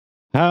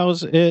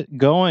How's it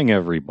going,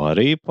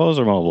 everybody?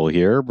 Pozermobil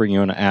here, bringing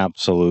you an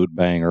absolute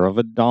banger of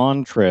a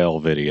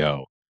Dawntrail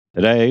video.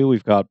 Today,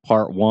 we've got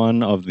part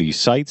 1 of the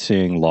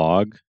sightseeing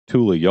log,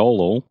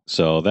 Tuliyollal,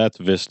 so that's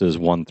Vistas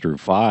 1 through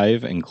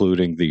 5,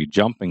 including the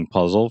jumping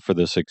puzzle for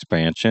this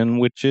expansion,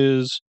 which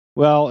is,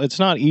 well, it's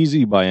not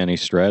easy by any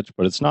stretch,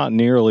 but it's not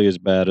nearly as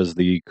bad as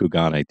the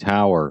Kugane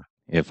Tower.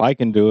 If I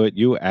can do it,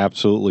 you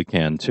absolutely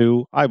can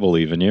too. I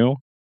believe in you.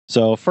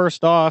 So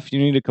first off, you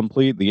need to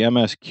complete the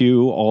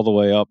MSQ all the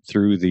way up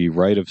through the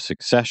Rite of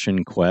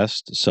Succession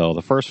quest. So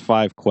the first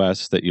 5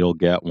 quests that you'll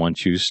get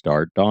once you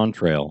start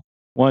Dawntrail.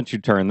 Once you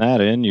turn that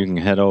in, you can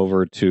head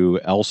over to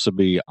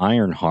Elsaby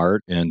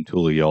Ironheart in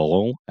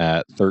Tuliyollal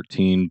at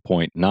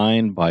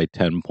 13.9 by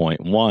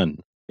 10.1.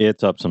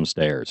 It's up some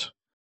stairs.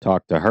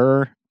 Talk to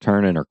her,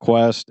 turn in her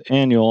quest,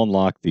 and you'll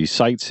unlock the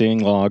sightseeing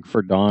log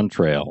for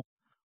Dawntrail.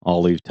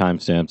 I'll leave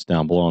timestamps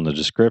down below in the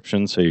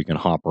description so you can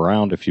hop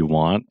around if you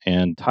want,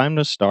 and time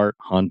to start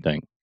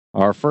hunting.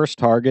 Our first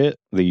target,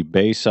 the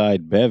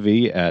Bayside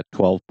Bevy at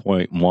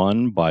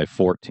 12.1 by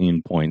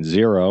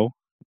 14.0.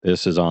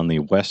 This is on the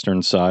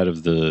western side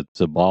of the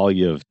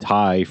Zabalyev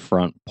Thai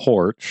front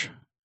porch.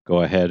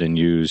 Go ahead and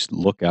use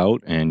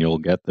Lookout and you'll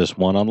get this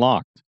one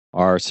unlocked.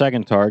 Our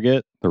second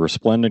target, the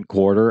Resplendent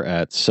Quarter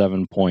at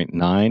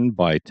 7.9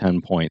 by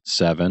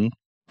 10.7.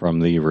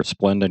 From the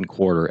Resplendent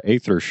Quarter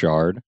Aether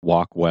Shard,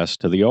 walk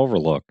west to the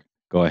Overlook.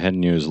 Go ahead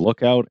and use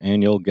Lookout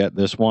and you'll get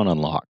this one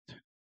unlocked.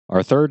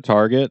 Our third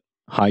target,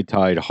 High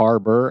Tide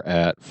Harbor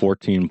at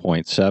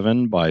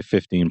 14.7 by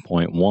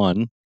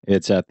 15.1.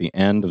 It's at the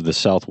end of the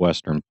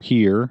southwestern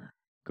pier.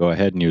 Go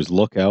ahead and use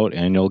Lookout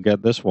and you'll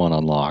get this one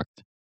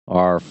unlocked.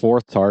 Our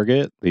fourth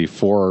target, the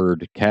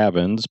Forward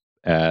Cabins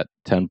at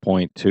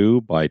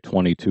 10.2 by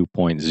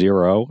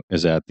 22.0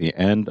 is at the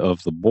end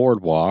of the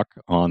boardwalk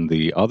on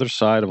the other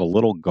side of a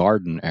little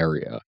garden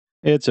area.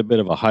 It's a bit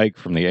of a hike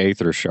from the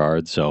Aether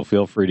Shard, so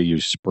feel free to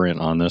use Sprint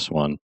on this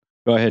one.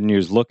 Go ahead and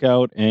use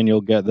Lookout and you'll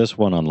get this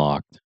one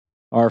unlocked.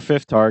 Our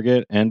fifth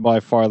target, and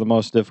by far the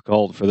most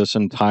difficult for this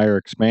entire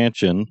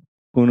expansion,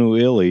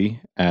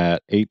 Hunu'iliy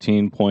at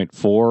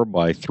 18.4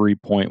 by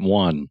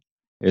 3.1.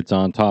 It's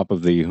on top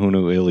of the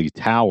Hunu'iliy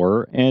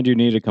Tower, and you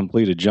need to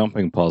complete a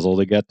jumping puzzle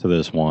to get to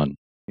this one.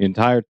 The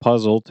entire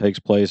puzzle takes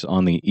place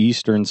on the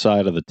eastern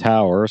side of the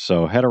tower,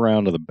 so head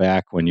around to the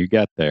back when you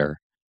get there.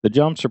 The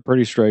jumps are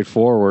pretty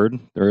straightforward.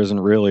 There isn't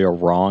really a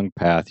wrong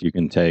path you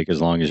can take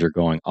as long as you're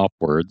going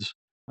upwards.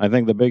 I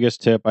think the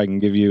biggest tip I can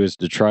give you is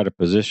to try to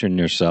position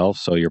yourself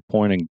so you're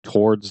pointing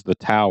towards the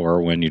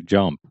tower when you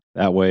jump.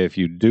 That way, if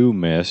you do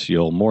miss,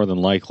 you'll more than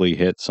likely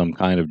hit some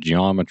kind of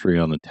geometry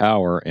on the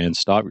tower and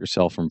stop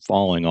yourself from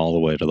falling all the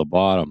way to the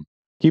bottom.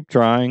 Keep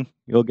trying.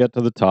 You'll get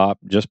to the top.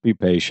 Just be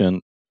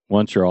patient.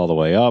 Once you're all the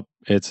way up,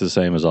 it's the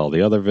same as all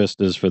the other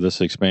vistas for this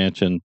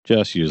expansion.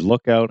 Just use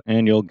Lookout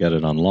and you'll get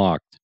it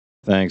unlocked.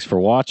 Thanks for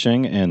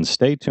watching and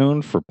stay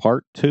tuned for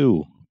part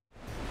 2.